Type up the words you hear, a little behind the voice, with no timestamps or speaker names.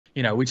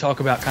We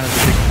talk about kind of the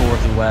big four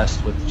of the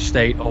West with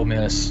State, Ole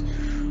Miss,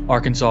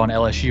 Arkansas, and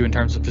LSU in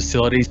terms of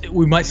facilities.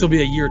 We might still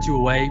be a year or two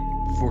away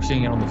before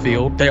seeing it on the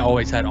field. They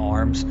always had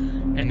arms,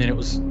 and then it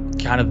was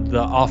kind of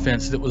the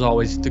offense that was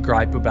always the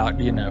gripe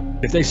about,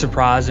 if they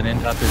surprise and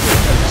end up as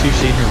a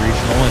two-seed in the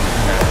regional,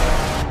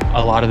 and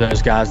a lot of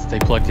those guys that they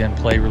plugged in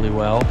play really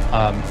well,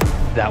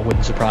 that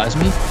wouldn't surprise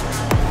me.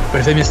 But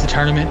if they miss the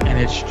tournament and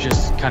it's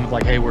just kind of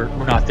like, hey, we're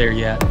not there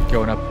yet,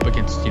 going up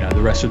against the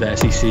rest of the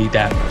SEC,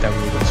 that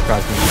really wouldn't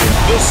surprise me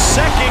either. The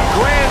second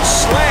grand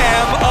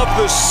slam of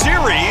the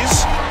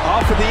series.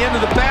 Off at the end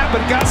of the bat, but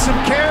got some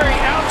carry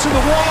out to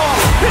the wall.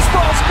 This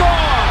ball's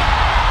gone.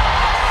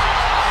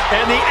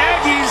 And the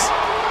Aggies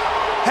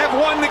have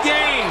won the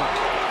game.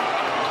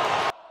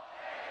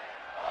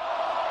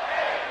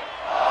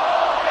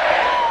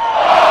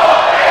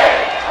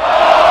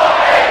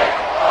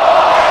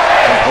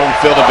 Home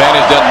field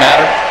advantage doesn't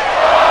matter.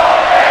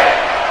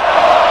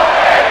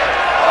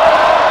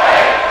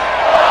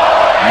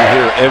 You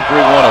hear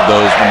every one of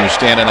those when you're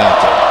standing out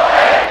there.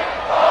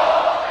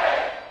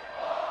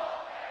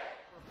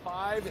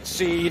 5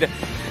 seed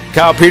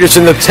Kyle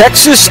Peterson, the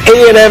Texas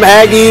A&M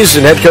Aggies,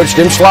 and head coach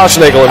Tim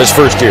Schlossnagle in his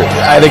first year.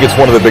 I think it's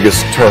one of the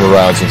biggest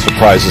turnarounds and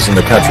surprises in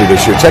the country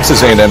this year.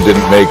 Texas A&M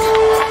didn't make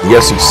the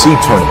SEC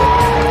tournament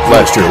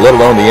last year, let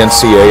alone the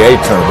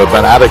NCAA tournament.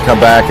 But now they come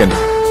back and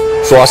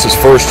Schloss's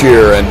first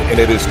year, and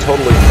it is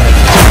totally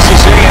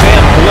Texas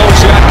A&M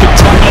blows out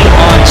Kentucky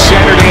on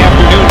Saturday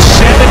afternoon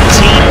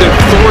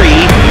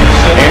 17-3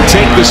 and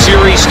take the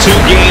series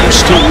 2-1.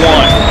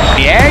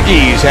 The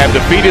Aggies have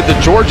defeated the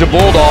Georgia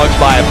Bulldogs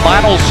by a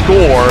final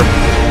score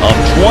of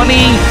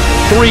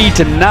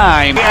 23-9.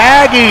 The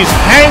Aggies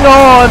hang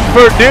on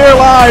for dear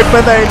life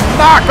and they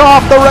knock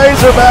off the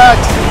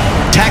Razorbacks.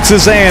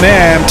 Texas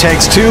A&M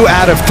takes 2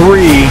 out of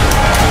 3,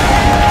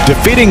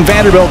 defeating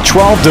Vanderbilt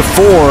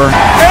 12-4.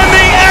 And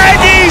the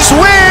Aggies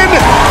win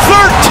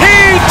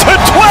 13-12.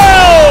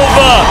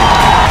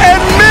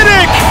 And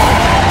Minnick,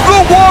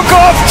 the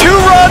walk-off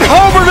 2-run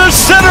homer to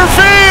center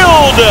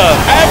field.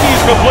 Aggies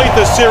complete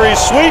the series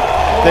sweep.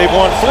 They've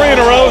won 3 in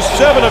a row,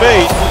 7 of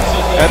 8.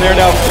 And they're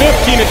now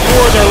 15-4 in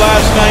their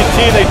last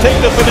 19. They take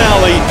the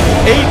finale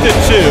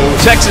 8-2.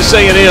 Texas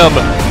A&M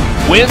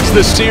wins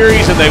the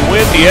series and they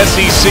win the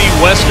SEC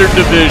Western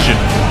Division.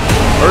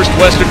 First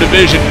Western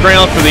Division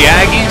crown for the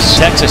Aggies.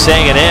 Texas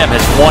A&M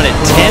has won it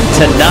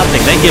 10-0.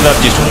 They give up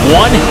just 1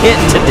 hit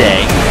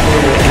today.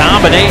 A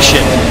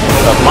combination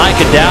of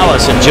Micah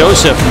Dallas and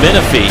Joseph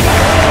Menifee.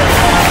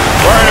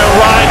 Werner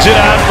rides it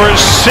out for his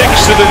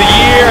 6th of the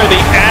year. The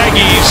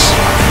Aggies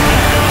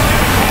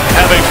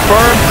have a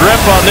firm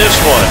grip on this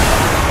one.